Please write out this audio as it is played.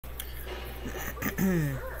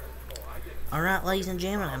Alright, ladies and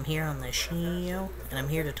gentlemen, I'm here on the show, and I'm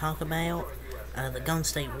here to talk about the Golden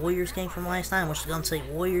State Warriors game from last night, in which the Golden State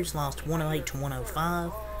Warriors lost 108 to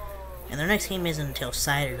 105. And their next game isn't until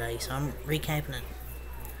Saturday, so I'm recapping it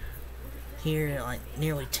here at like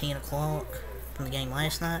nearly 10 o'clock from the game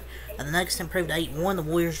last night. The Nuggets improved 8-1, the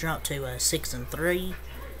Warriors dropped to 6-3.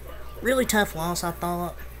 Really tough loss, I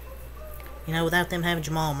thought, without them having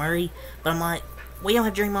Jamal Murray. But I'm like, we don't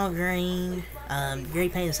have Draymond Green, Gary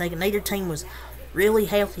Payton II. Neither team was really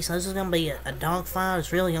healthy, so this is going to be a dogfight.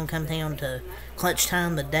 It's really going to come down to clutch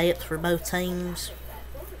time, the depth for both teams.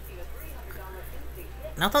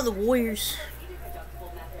 And I thought the Warriors,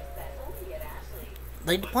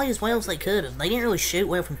 they played as well as they could have. They didn't really shoot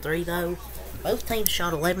well from three, though. Both teams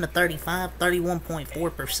shot 11 to 35,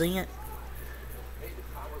 31.4%. It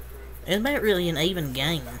was about really an even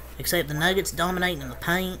game, except the Nuggets dominating in the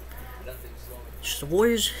paint. Just the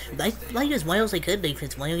Warriors, they played as well as they could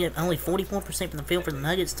defensively. Only 44% from the field for the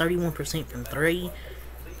Nuggets, 31% from three.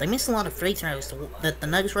 They missed a lot of free throws. The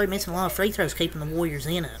Nuggets were missing a lot of free throws, keeping the Warriors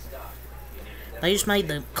in it. They just made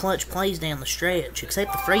the clutch plays down the stretch,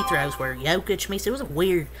 except the free throws where Jokic missed. It was a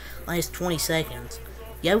weird last 20 seconds.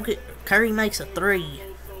 Curry makes a three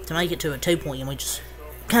to make it to a 2-point, which is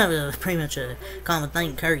kind of pretty much a common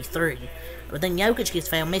thing, Curry's three. But then Jokic gets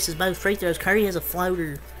fouled, misses both free throws. Curry has a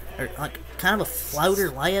floater, or like kind of a floater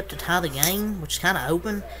layup to tie the game, which is kind of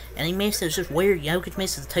open, and he missed it. It's just weird. Jokic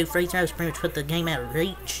misses the two free throws, pretty much put the game out of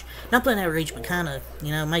reach. Not putting out of reach, but kind of,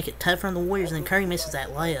 make it tougher on the Warriors, and then Curry misses that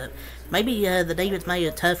layup. Maybe the defense made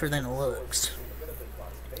it tougher than it looks.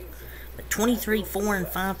 But 23, 4, and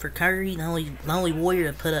 5 for Curry, the only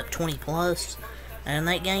Warrior to put up 20+. And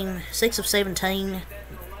that game, 6 of 17,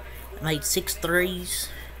 made 6 threes.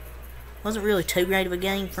 Wasn't really too great of a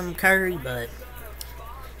game from Curry, but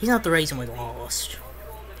he's not the reason we lost.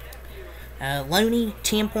 Looney,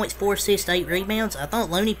 10 points, 4 assists, 8 rebounds. I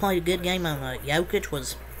thought Looney played a good game on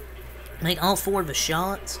Jokic. Made all 4 of his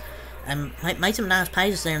shots. And made some nice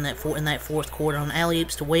passes there in that fourth quarter on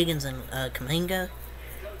alley-oops to Wiggins and Kuminga.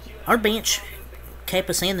 Our bench kept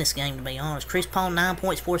us in this game, to be honest. Chris Paul, 9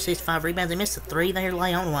 points, 4 assists, 5 rebounds. He missed a 3 there late.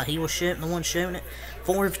 I don't know why he was shooting, the one shooting it.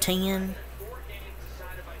 4 of 10.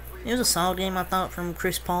 It was a solid game, I thought, from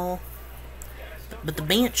Chris Paul. But the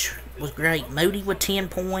bench was great. Moody with 10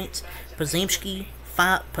 points. Podziemski,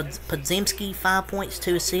 5 points,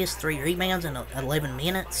 2 assists, 3 rebounds in 11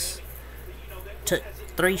 minutes. Took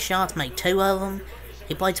 3 shots, made 2 of them.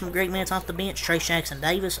 He played some great minutes off the bench. Trey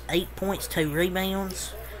Jackson-Davis, 8 points, 2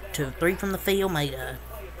 rebounds. 2 of 3 from the field, made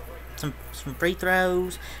some free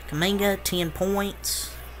throws. Kuminga, 10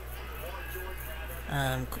 points.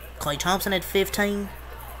 Klay Thompson had 15.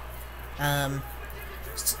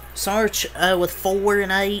 Sarge with 4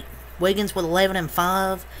 and 8. Wiggins with 11 and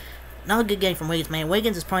 5. Not a good game from Wiggins, man.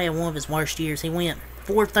 Wiggins is probably one of his worst years. He went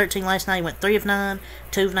 4 of 13 last night. He went 3 of 9,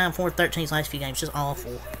 2 of 9, 4 of 13 his last few games. Just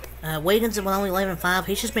awful. Wiggins with only 11 and 5.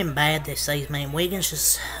 He's just been bad this season, man. Wiggins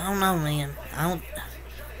just, I don't know, man. I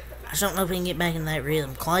just don't know if he can get back in that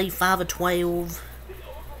rhythm. Klay, 5 of 12.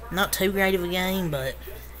 Not too great of a game, but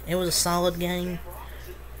it was a solid game.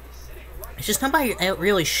 It's just nobody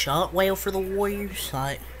really shot well for the Warriors.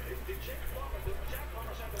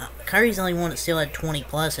 Curry's the only one that still had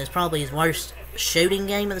 20+. It's probably his worst shooting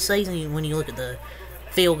game of the season when you look at the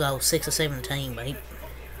field goal, 6 of 17. But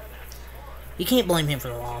you can't blame him for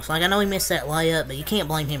the loss. I know he missed that layup, but you can't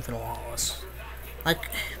blame him for the loss. I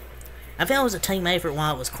felt it was a team effort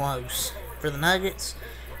while it was close. For the Nuggets,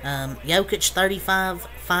 Jokic 35,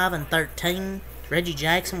 5 and 13. Reggie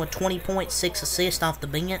Jackson with 20 points, 6 assists off the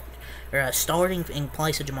bench, or starting in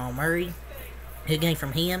place of Jamal Murray. Good game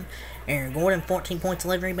from him. Aaron Gordon, 14 points,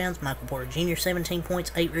 11 rebounds. Michael Porter Jr., 17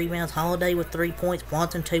 points, 8 rebounds. Holiday with 3 points.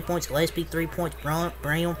 Bronson, 2 points. Gillespie, 3 points.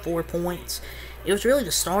 Brown, 4 points. It was really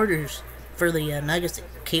the starters for the Nuggets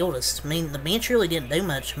that killed us. I mean, the bench really didn't do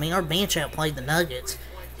much. I mean, our bench outplayed the Nuggets.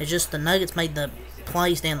 It's just the Nuggets made the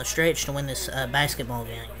plays down the stretch to win this basketball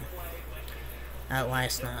game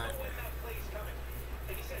last night.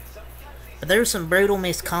 But there were some brutal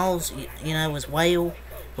missed calls, as well,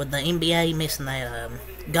 with the NBA missing that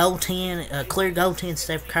clear goaltend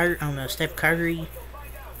Steph Curry.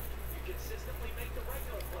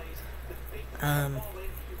 And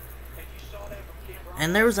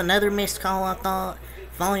there was another missed call, I thought,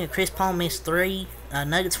 following a Chris Paul missed 3.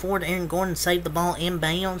 Nuggets forward Aaron Gordon saved the ball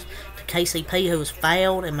inbounds to KCP, who was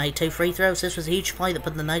fouled and made 2 free throws. This was a huge play that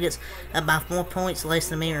put the Nuggets up by 4 points, less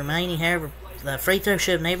than a minute remaining. However, the free throw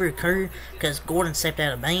should have never occurred because Gordon stepped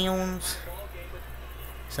out of bounds.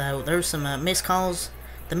 So there were some missed calls.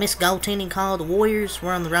 The missed goaltending call. The Warriors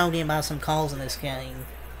were on the road in by some calls in this game.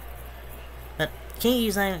 But can't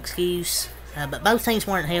use that excuse. But both teams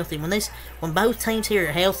weren't healthy. When both teams here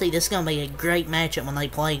are healthy, this is going to be a great matchup when they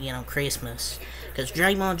play again on Christmas. Because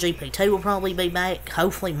Draymond GP2 will probably be back.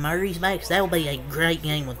 Hopefully Murray's back. Because that will be a great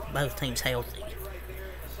game with both teams healthy.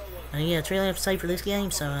 And yeah, that's really all I have to say for this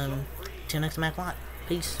game. So, till next time, Mac White.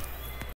 Peace.